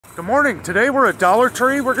Good morning. Today we're at Dollar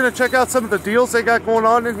Tree. We're going to check out some of the deals they got going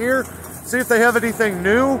on in here, see if they have anything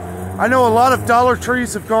new. I know a lot of Dollar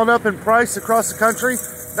Trees have gone up in price across the country.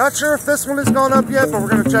 Not sure if this one has gone up yet, but we're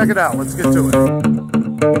going to check it out. Let's get to it.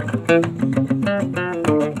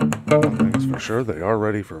 One thing's for sure, they are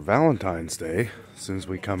ready for Valentine's Day as soon as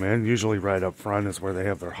we come in. Usually right up front is where they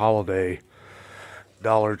have their holiday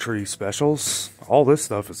Dollar Tree specials. All this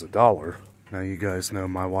stuff is $1. Now you guys know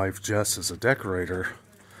my wife Jess is a decorator.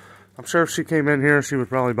 I'm sure if she came in here, she would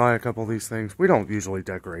probably buy a couple of these things. We don't usually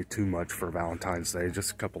decorate too much for Valentine's Day,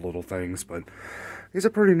 just a couple little things, but these are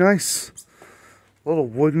pretty nice. Little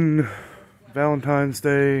wooden Valentine's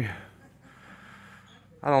Day,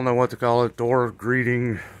 I don't know what to call it, door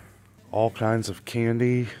greeting, all kinds of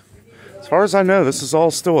candy. As far as I know, this is all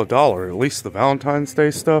still $1, at least the Valentine's Day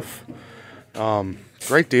stuff.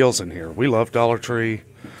 Great deals in here. We love Dollar Tree.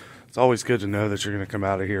 It's always good to know that you're going to come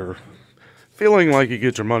out of here feeling like you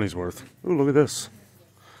get your money's worth. Ooh, look at this.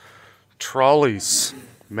 Trolleys,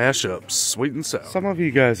 mashups, sweet and sour. Some of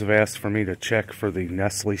you guys have asked for me to check for the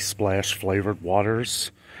Nestle Splash flavored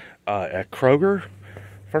waters at Kroger.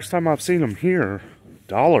 First time I've seen them here,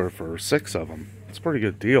 $1 for 6 of them. It's a pretty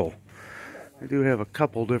good deal. They do have a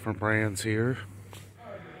couple different brands here.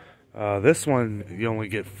 This one, you only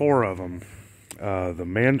get 4 of them. The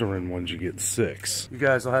Mandarin ones, you get 6. You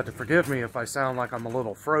guys will have to forgive me if I sound like I'm a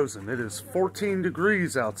little frozen. It is 14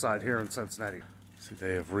 degrees outside here in Cincinnati. See,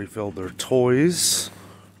 they have refilled their toys.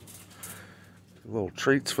 Little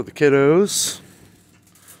treats for the kiddos.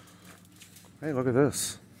 Hey, look at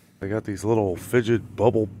this. They got these little fidget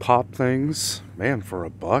bubble pop things. Man, for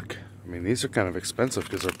 $1. I mean, these are kind of expensive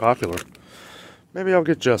because they're popular. Maybe I'll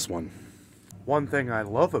get just one. One thing I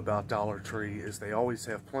love about Dollar Tree is they always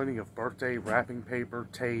have plenty of birthday wrapping paper,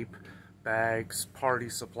 tape, bags, party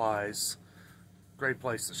supplies. Great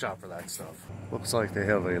place to shop for that stuff. Looks like they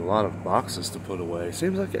have a lot of boxes to put away.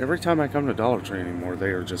 Seems like every time I come to Dollar Tree anymore,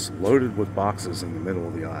 they are just loaded with boxes in the middle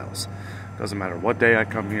of the aisles. Doesn't matter what day I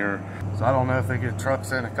come here. So I don't know if they get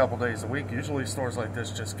trucks in a couple days a week. Usually stores like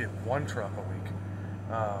this just get 1 truck a week.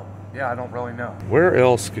 Yeah, I don't really know. Where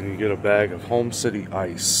else can you get a bag of Home City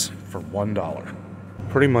ice for $1?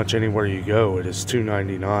 Pretty much anywhere you go, it is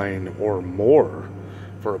 $2.99 or more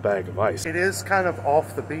for a bag of ice. It is kind of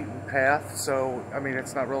off the beaten path, so I mean,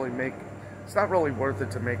 it's not really worth it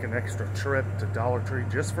to make an extra trip to Dollar Tree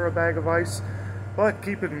just for a bag of ice. But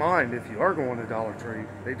keep in mind, if you are going to Dollar Tree,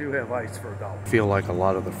 they do have ice for $1. I feel like a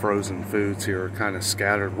lot of the frozen foods here are kind of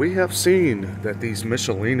scattered. We have seen that these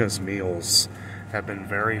Michelina's meals have been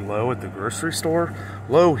very low at the grocery store.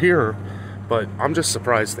 Low here, but I'm just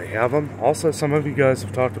surprised they have them. Also, some of you guys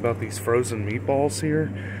have talked about these frozen meatballs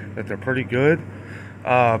here, that they're pretty good.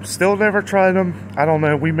 Still never tried them. I don't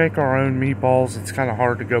know, we make our own meatballs. It's kind of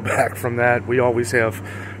hard to go back from that. We always have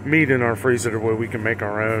meat in our freezer where we can make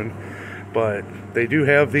our own. But they do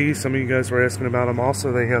have these. Some of you guys were asking about them.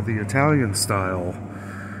 Also, they have the Italian style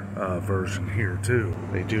version here too.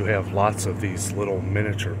 They do have lots of these little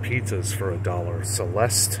miniature pizzas for $1.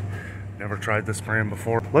 Celeste, never tried this brand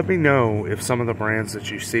before. Let me know if some of the brands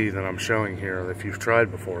that you see that I'm showing here, if you've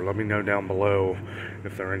tried before. Let me know down below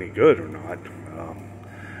if they're any good or not.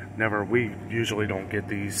 We usually don't get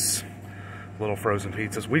these little frozen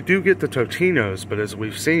pizzas. We do get the Totino's, but as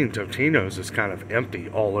we've seen, Totino's is kind of empty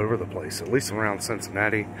all over the place, at least around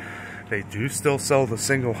Cincinnati. They do still sell the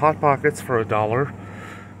single Hot Pockets for $1.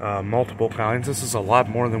 Multiple kinds. This is a lot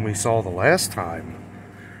more than we saw the last time.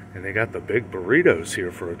 And they got the big burritos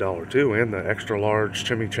here for $1 too, and the extra large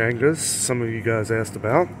chimichangas some of you guys asked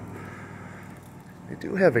about. They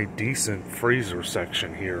do have a decent freezer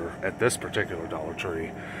section here at this particular Dollar Tree.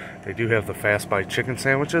 They do have the Fast Bite chicken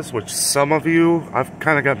sandwiches, which some of you, I've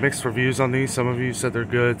kind of got mixed reviews on these. Some of you said they're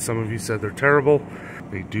good, some of you said they're terrible.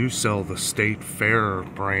 They do sell the State Fair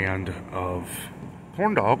brand of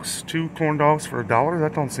corn dogs. 2 corn dogs for $1.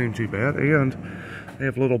 That don't seem too bad. And they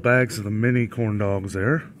have little bags of the mini corn dogs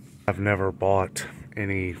there. I've never bought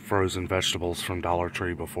any frozen vegetables from Dollar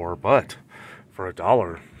Tree before, but for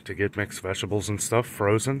 $1 to get mixed vegetables and stuff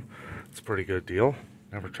frozen, it's a pretty good deal.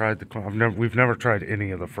 We've never tried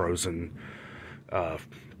any of the frozen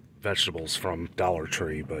vegetables from Dollar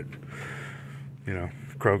Tree, but you know,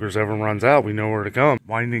 if Kroger's ever runs out, we know where to come.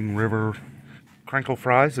 Winding River crinkle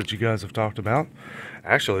fries that you guys have talked about.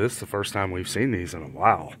 Actually, this is the first time we've seen these in a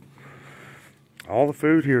while. All the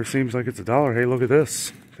food here seems like it's $1. Hey, look at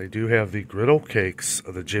this. They do have the griddle cakes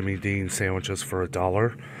of the Jimmy Dean sandwiches for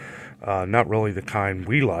 $1. Not really the kind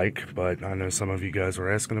we like, but I know some of you guys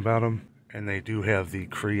were asking about them. And they do have the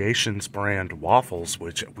Creations brand waffles,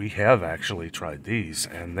 which we have actually tried these,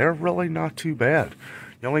 and they're really not too bad.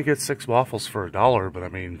 You only get 6 waffles for $1, but I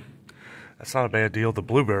mean, that's not a bad deal. The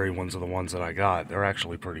blueberry ones are the ones that I got. They're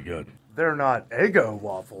actually pretty good. They're not Eggo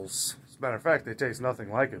waffles. As a matter of fact, they taste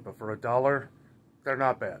nothing like it, but for $1, they're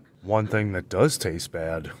not bad. One thing that does taste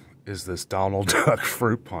bad is this Donald Duck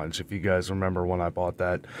fruit punch. If you guys remember when I bought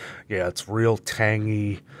that, yeah, it's real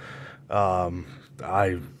tangy. I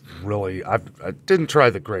didn't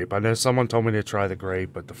try the grape. I know someone told me to try the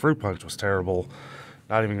grape, but the fruit punch was terrible.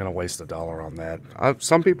 Not even going to waste $1 on that.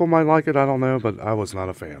 Some people might like it, I don't know, but I was not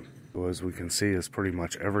a fan. So as we can see, is pretty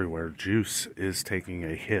much everywhere. Juice is taking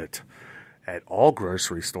a hit at all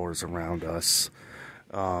grocery stores around us.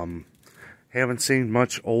 Haven't seen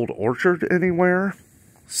much Old Orchard anywhere.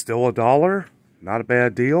 Still $1. Not a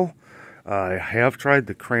bad deal. I have tried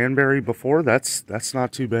the cranberry before. That's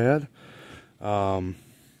not too bad.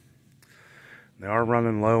 They are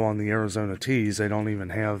running low on the Arizona teas. They don't even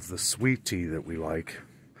have the sweet tea that we like.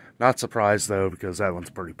 Not surprised though, because that one's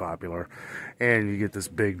pretty popular. And you get this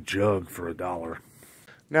big jug for $1.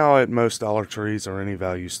 Now at most Dollar Trees or any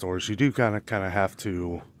value stores, you do kind of have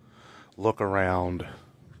to look around,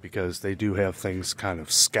 because they do have things kind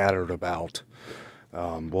of scattered about.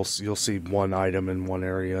 You'll see one item in one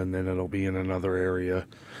area and then it'll be in another area.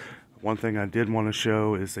 One thing I did want to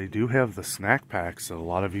show is they do have the snack packs that a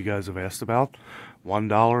lot of you guys have asked about.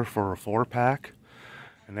 $1 for a 4-pack.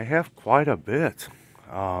 And they have quite a bit.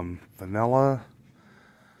 Vanilla,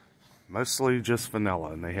 mostly just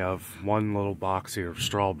vanilla. And they have one little box here of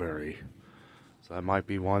strawberry. So that might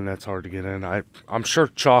be one that's hard to get in. I'm sure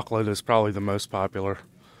chocolate is probably the most popular.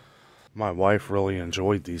 My wife really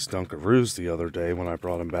enjoyed these Dunkaroos the other day when I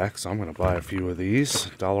brought them back. So I'm going to buy a few of these.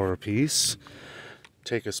 $1 a piece.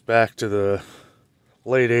 Take us back to the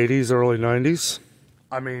late 80s, early 90s.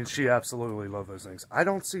 I mean, she absolutely loved those things. I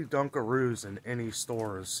don't see Dunkaroos in any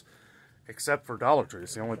stores except for Dollar Tree.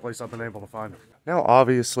 It's the only place I've been able to find them. Now,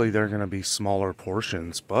 obviously, they're going to be smaller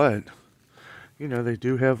portions, but, you know, they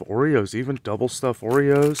do have Oreos, even double stuffed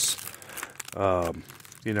Oreos.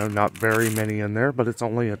 You know, not very many in there, but it's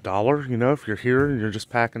only $1. You know, if you're here and you're just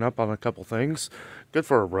packing up on a couple things, good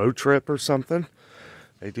for a road trip or something.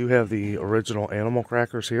 They do have the original animal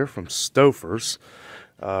crackers here from Stouffer's.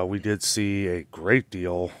 We did see a great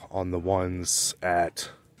deal on the ones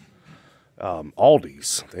at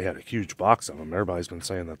Aldi's. They had a huge box of them. Everybody's been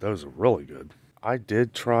saying that those are really good. I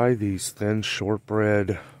did try these thin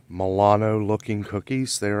shortbread Milano-looking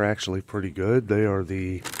cookies. They are actually pretty good. They are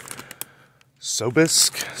the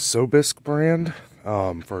Sobisk brand.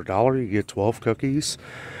 For $1, you get 12 cookies.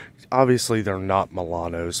 Obviously, they're not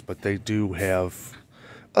Milanos, but they do have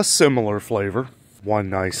a similar flavor. One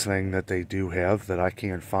nice thing that they do have that I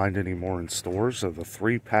can't find anymore in stores are the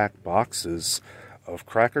 3-pack boxes of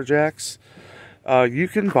Cracker Jacks. You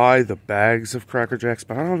can buy the bags of Cracker Jacks,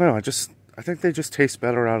 but I don't know. I think they just taste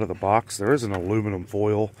better out of the box. There is an aluminum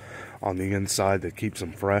foil on the inside that keeps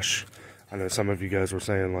them fresh. I know some of you guys were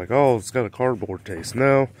saying like, oh, it's got a cardboard taste.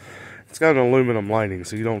 No, it's got an aluminum lining,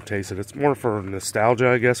 so you don't taste it. It's more for nostalgia,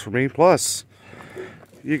 I guess, for me. Plus,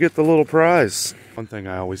 you get the little prize. One thing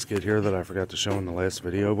I always get here that I forgot to show in the last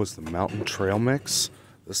video was the Mountain Trail Mix.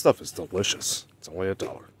 This stuff is delicious. It's only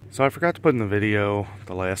 $1. So I forgot to put in the video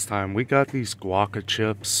the last time. We got these guaca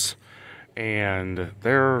chips, and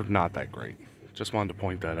they're not that great. Just wanted to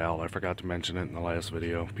point that out. I forgot to mention it in the last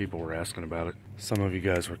video. People were asking about it. Some of you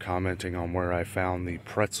guys were commenting on where I found the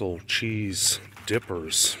pretzel cheese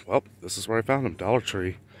dippers. Well, this is where I found them. Dollar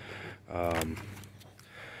Tree.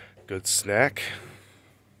 Good snack.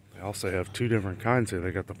 They also have 2 different kinds here.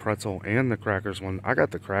 They got the pretzel and the crackers one. I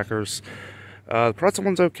got the crackers. The pretzel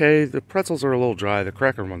one's okay. The pretzels are a little dry. The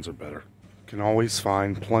cracker ones are better. You can always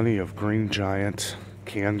find plenty of Green Giant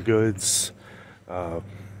canned goods,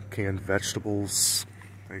 canned vegetables.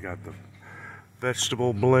 They got the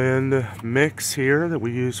vegetable blend mix here that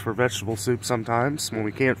we use for vegetable soup sometimes when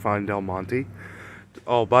we can't find Del Monte.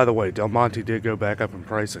 Oh, by the way, Del Monte did go back up in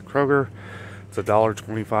price at Kroger. It's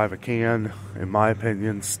 $1.25 a can. In my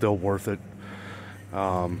opinion, still worth it.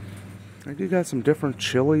 I do got some different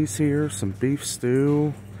chilies here, some beef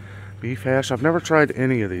stew, beef hash. I've never tried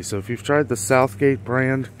any of these, so if you've tried the Southgate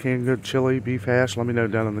brand canned good chili beef hash, let me know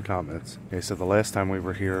down in the comments. Okay, so the last time we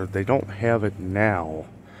were here, they don't have it now,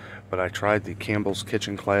 but I tried the Campbell's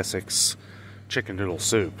Kitchen Classics chicken noodle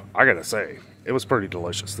soup. I gotta say, it was pretty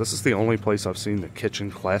delicious. This is the only place I've seen the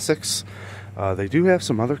Kitchen Classics. They do have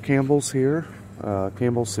some other Campbell's here,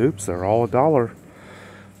 Campbell's soups. They're all $1.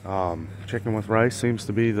 Chicken with rice seems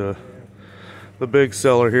to be the big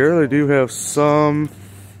seller here. They do have some,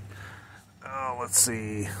 let's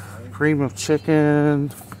see, cream of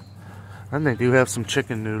chicken, and they do have some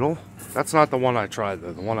chicken noodle. That's not the one I tried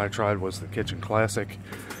though. The one I tried was the Kitchen Classic.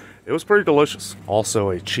 It was pretty delicious.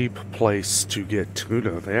 Also a cheap place to get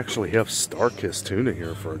tuna. They actually have Star-Kissed tuna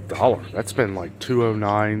here for $1. That's been like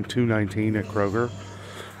 $2.09, $2.19 at Kroger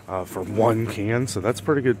for one can, so that's a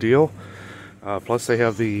pretty good deal. Plus they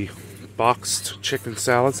have the boxed chicken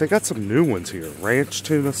salads. They got some new ones here. Ranch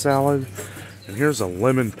tuna salad, and here's a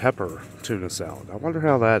lemon pepper tuna salad. I wonder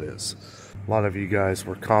how that is. A lot of you guys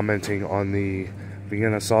were commenting on the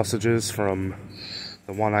Vienna sausages from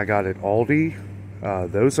the one I got at Aldi.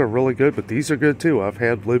 Those are really good, but these are good too. I've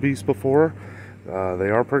had Libby's before. They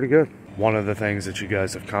are pretty good. One of the things that you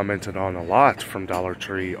guys have commented on a lot from Dollar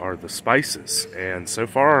Tree are the spices. And so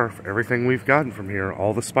far, everything we've gotten from here,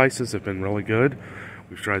 all the spices have been really good.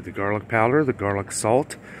 We've tried the garlic powder, the garlic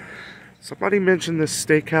salt. Somebody mentioned this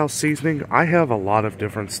steakhouse seasoning. I have a lot of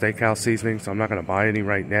different steakhouse seasonings, so I'm not going to buy any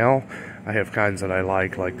right now. I have kinds that I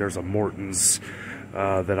like there's a Morton's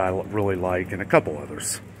that I really like, and a couple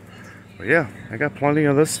others. But yeah, I got plenty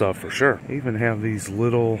of this stuff for sure. I even have these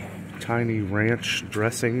little tiny ranch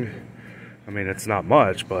dressing. I mean, it's not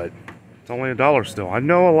much, but it's only $1 still. I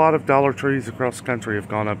know a lot of Dollar Trees across the country have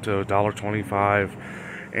gone up to $1.25,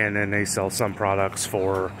 and then they sell some products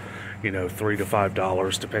for, you know, $3 to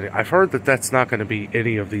 $5 depending. I've heard that that's not going to be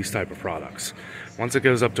any of these type of products. Once it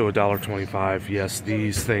goes up to $1.25, yes,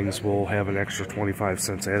 these things will have an extra 25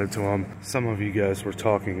 cents added to them. Some of you guys were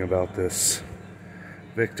talking about this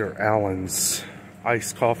Victor Allen's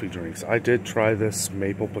iced coffee drinks. I did try this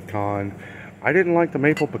maple pecan. I didn't like the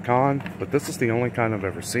maple pecan, but this is the only kind I've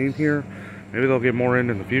ever seen here. Maybe they'll get more in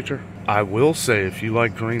the future. I will say, if you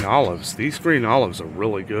like green olives, these green olives are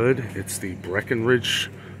really good. It's the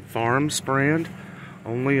Breckenridge Farms brand.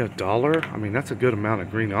 Only $1. I mean, that's a good amount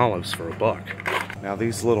of green olives for $1. Now,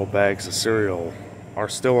 these little bags of cereal are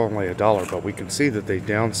still only $1, but we can see that they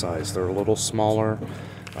downsized. They're a little smaller.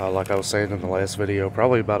 Like I was saying in the last video,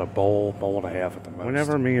 probably about a bowl and a half at the most.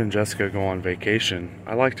 Whenever me and Jessica go on vacation,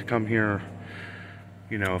 I like to come here.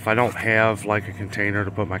 You know, if I don't have like a container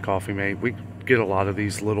to put my coffee mate, we get a lot of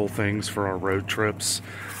these little things for our road trips.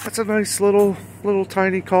 That's a nice little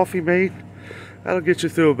tiny coffee mate. That'll get you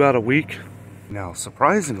through about a week. Now,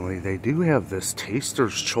 surprisingly, they do have this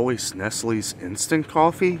Taster's Choice Nestle's Instant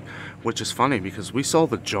Coffee, which is funny because we saw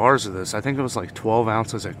the jars of this. I think it was like 12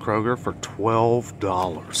 ounces at Kroger for $12.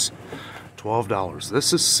 $12.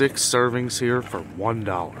 This is 6 servings here for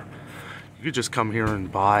 $1. You could just come here and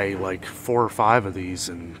buy like 4 or 5 of these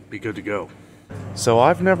and be good to go. So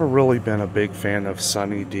I've never really been a big fan of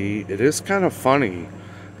Sunny D. It is kind of funny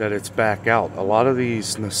that it's back out. A lot of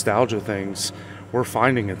these nostalgia things we're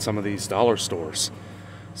finding at some of these dollar stores.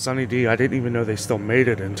 Sunny D, I didn't even know they still made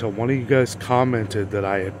it until one of you guys commented that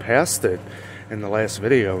I had passed it in the last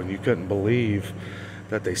video and you couldn't believe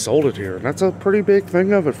that they sold it here. And that's a pretty big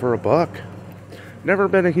thing of it for $1. Never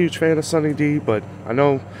been a huge fan of Sunny D, but I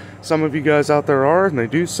know some of you guys out there are, and they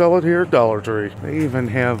do sell it here at Dollar Tree. They even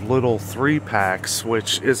have little 3-packs,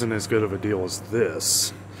 which isn't as good of a deal as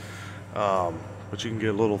this. But you can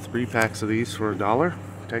get little 3-packs of these for $1.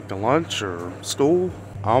 Take to lunch or school.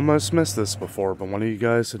 I almost missed this before, but one of you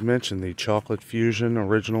guys had mentioned the Chocolate Fusion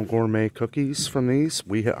Original Gourmet Cookies from these.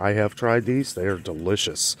 I have tried these. They are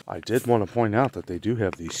delicious. I did want to point out that they do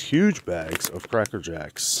have these huge bags of Cracker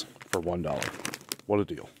Jacks for $1. What a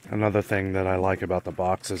deal. Another thing that I like about the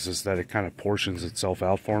boxes is that it kind of portions itself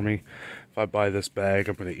out for me. If I buy this bag,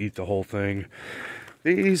 I'm going to eat the whole thing.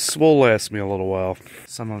 These will last me a little while.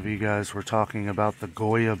 Some of you guys were talking about the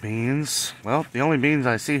Goya beans. Well, the only beans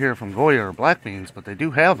I see here from Goya are black beans, but they do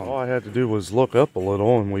have them. All I had to do was look up a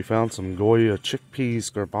little, and we found some Goya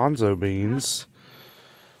chickpeas garbanzo beans.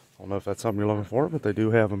 I don't know if that's something you're looking for, but they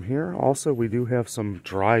do have them here. Also, we do have some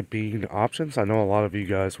dry bean options. I know a lot of you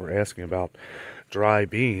guys were asking about dry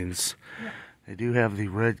beans. Yeah. They do have the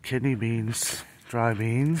red kidney beans, dry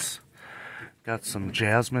beans. Got some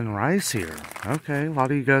jasmine rice here. Okay, a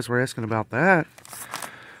lot of you guys were asking about that.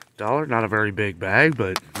 $1, not a very big bag,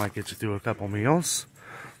 but might get you through a couple meals.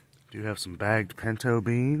 Do have some bagged pinto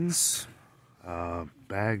beans,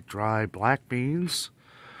 bagged dry black beans.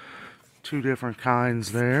 2 different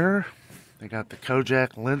kinds there. They got the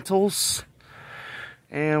Kojak lentils.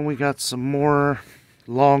 And we got some more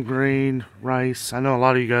long grain rice. I know a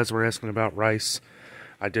lot of you guys were asking about rice.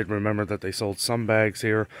 I did remember that they sold some bags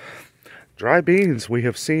here. Dry beans we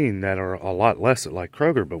have seen that are a lot less at like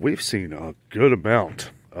Kroger, but we've seen a good amount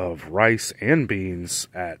of rice and beans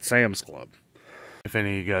at Sam's Club. If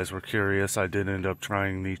any of you guys were curious, I did end up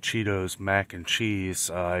trying the Cheetos mac and cheese.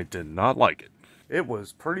 I did not like it. It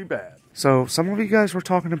was pretty bad. So some of you guys were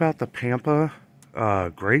talking about the Pampa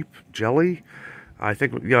grape jelly. I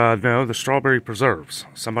think, no, the strawberry preserves.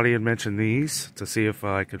 Somebody had mentioned these to see if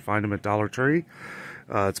I could find them at Dollar Tree.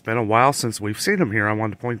 It's been a while since we've seen them here. I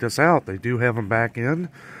wanted to point this out. They do have them back in.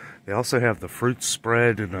 They also have the fruit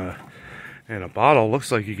spread in a bottle.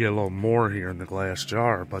 Looks like you get a little more here in the glass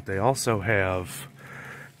jar. But they also have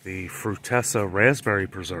the Fruitessa raspberry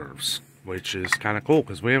preserves, which is kind of cool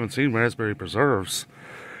because we haven't seen raspberry preserves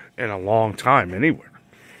in a long time anywhere.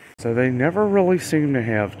 So they never really seem to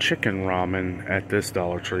have chicken ramen at this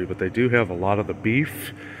Dollar Tree, but they do have a lot of the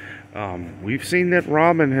beef. We've seen that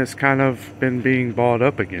ramen has kind of been being bought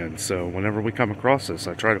up again, so whenever we come across this,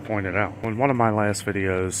 I try to point it out. In one of my last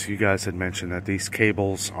videos, you guys had mentioned that these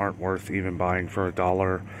cables aren't worth even buying for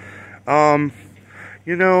 $1.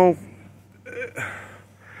 You know,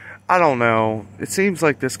 I don't know. It seems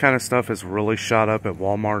like this kind of stuff has really shot up at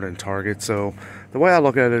Walmart and Target, so the way I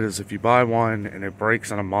look at it is if you buy one and it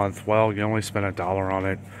breaks in a month, well, you only spend $1 on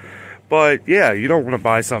it. But yeah, you don't want to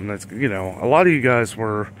buy something that's, you know, a lot of you guys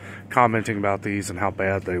were commenting about these and how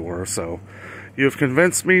bad they were, so you have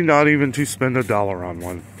convinced me not even to spend $1 on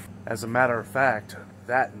one. As a matter of fact,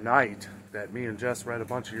 that night that me and Jess read a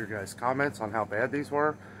bunch of your guys' comments on how bad these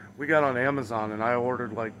were, we got on Amazon and I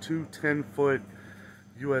ordered like 2 10-foot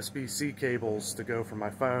USB-C cables to go for my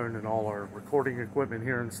phone and all our recording equipment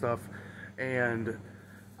here and stuff. And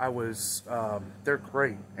I was, they're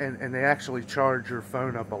great, and they actually charge your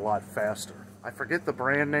phone up a lot faster. I forget the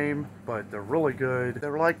brand name, but they're really good.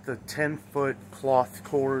 They're like the 10-foot cloth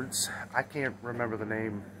cords. I can't remember the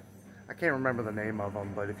name. I can't remember the name of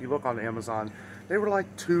them, but if you look on Amazon, they were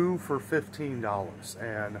like 2 for $15,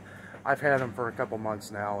 and I've had them for a couple months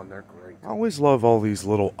now, and they're great. I always love all these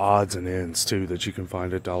little odds and ends, too, that you can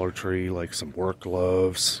find at Dollar Tree, like some work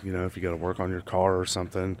gloves, you know, if you got to work on your car or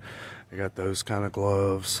something. I got those kind of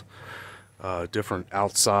gloves. Different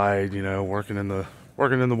outside, you know, working in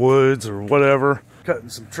the woods or whatever. Cutting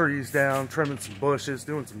some trees down, trimming some bushes,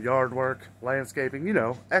 doing some yard work, landscaping, you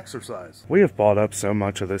know, exercise. We have bought up so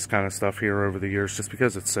much of this kind of stuff here over the years just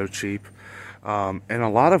because it's so cheap. And a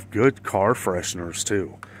lot of good car fresheners,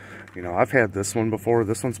 too. You know, I've had this one before.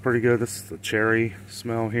 This one's pretty good. This is the cherry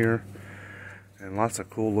smell here. And lots of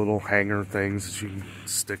cool little hanger things that you can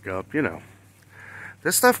stick up, you know.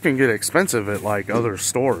 This stuff can get expensive at like other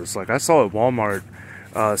stores. Like I saw at Walmart,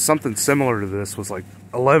 something similar to this was like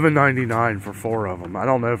 $11.99 for 4 of them. I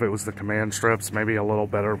don't know if it was the command strips, maybe a little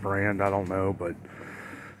better brand, I don't know, but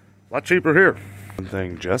a lot cheaper here. One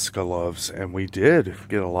thing Jessica loves, and we did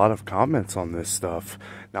get a lot of comments on this stuff.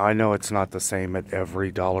 Now I know it's not the same at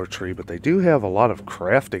every Dollar Tree, but they do have a lot of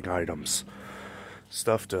crafting items.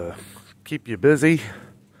 Stuff to keep you busy.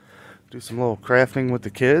 Do some little crafting with the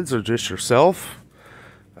kids or just yourself.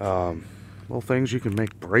 Little things you can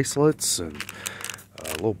make bracelets and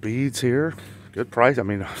little beads here. Good price. I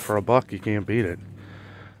mean, for $1 you can't beat it.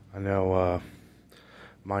 I know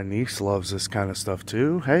my niece loves this kind of stuff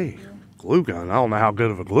too. Hey, glue gun. I don't know how good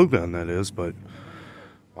of a glue gun that is, but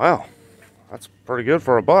wow, that's pretty good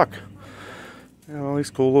for $1. You know, all these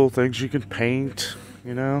cool little things you can paint.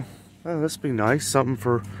 You know, oh, this would be nice. Something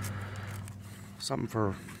for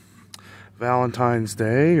Valentine's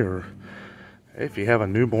Day, or if you have a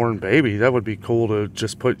newborn baby, that would be cool to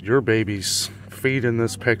just put your baby's feet in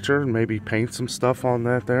this picture and maybe paint some stuff on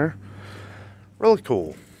that there. Really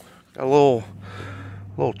cool. Got a little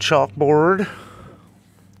chalkboard.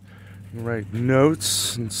 You can write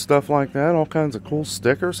notes and stuff like that. All kinds of cool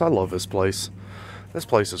stickers. I love this place. This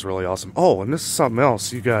place is really awesome. Oh, and this is something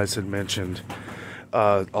else you guys had mentioned.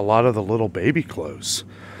 A lot of the little baby clothes.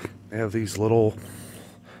 They have these little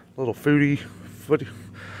footy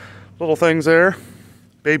little things there,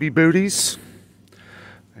 baby booties.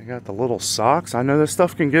 They got the little socks. I know this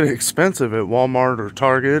stuff can get expensive at Walmart or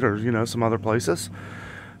Target or, you know, some other places.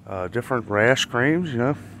 Different rash creams, you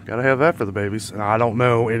know, gotta have that for the babies. And I don't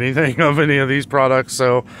know anything of any of these products,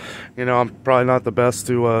 so, you know, I'm probably not the best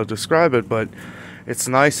to describe it, but it's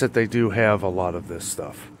nice that they do have a lot of this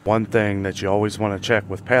stuff. One thing that you always want to check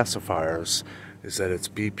with pacifiers is that it's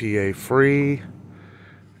BPA free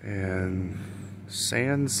and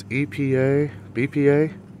sans BPA.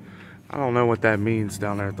 I don't know what that means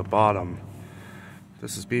down there at the bottom.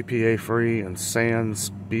 This is BPA free and sans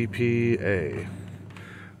BPA.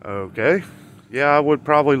 Okay. Yeah, I would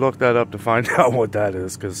probably look that up to find out what that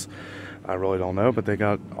is, because I really don't know. But they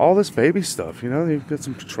got all this baby stuff, you know. They've got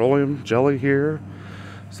some petroleum jelly here,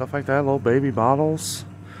 stuff like that, little baby bottles.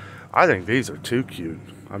 I think these are too cute.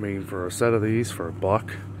 I mean, for a set of these for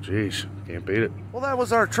 $1, geez, can't beat it. Well, that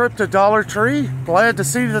was our trip to Dollar Tree. Glad to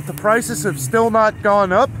see that the prices have still not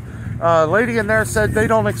gone up. Lady in there said they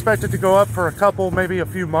don't expect it to go up for a couple, maybe a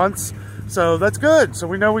few months. So that's good. So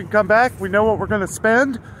we know we can come back. We know what we're going to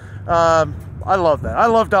spend. I love that. I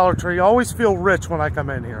love Dollar Tree. I always feel rich when I come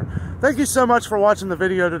in here. Thank you so much for watching the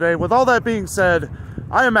video today. With all that being said,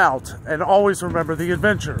 I am out. And always remember, the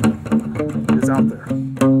adventure is out there.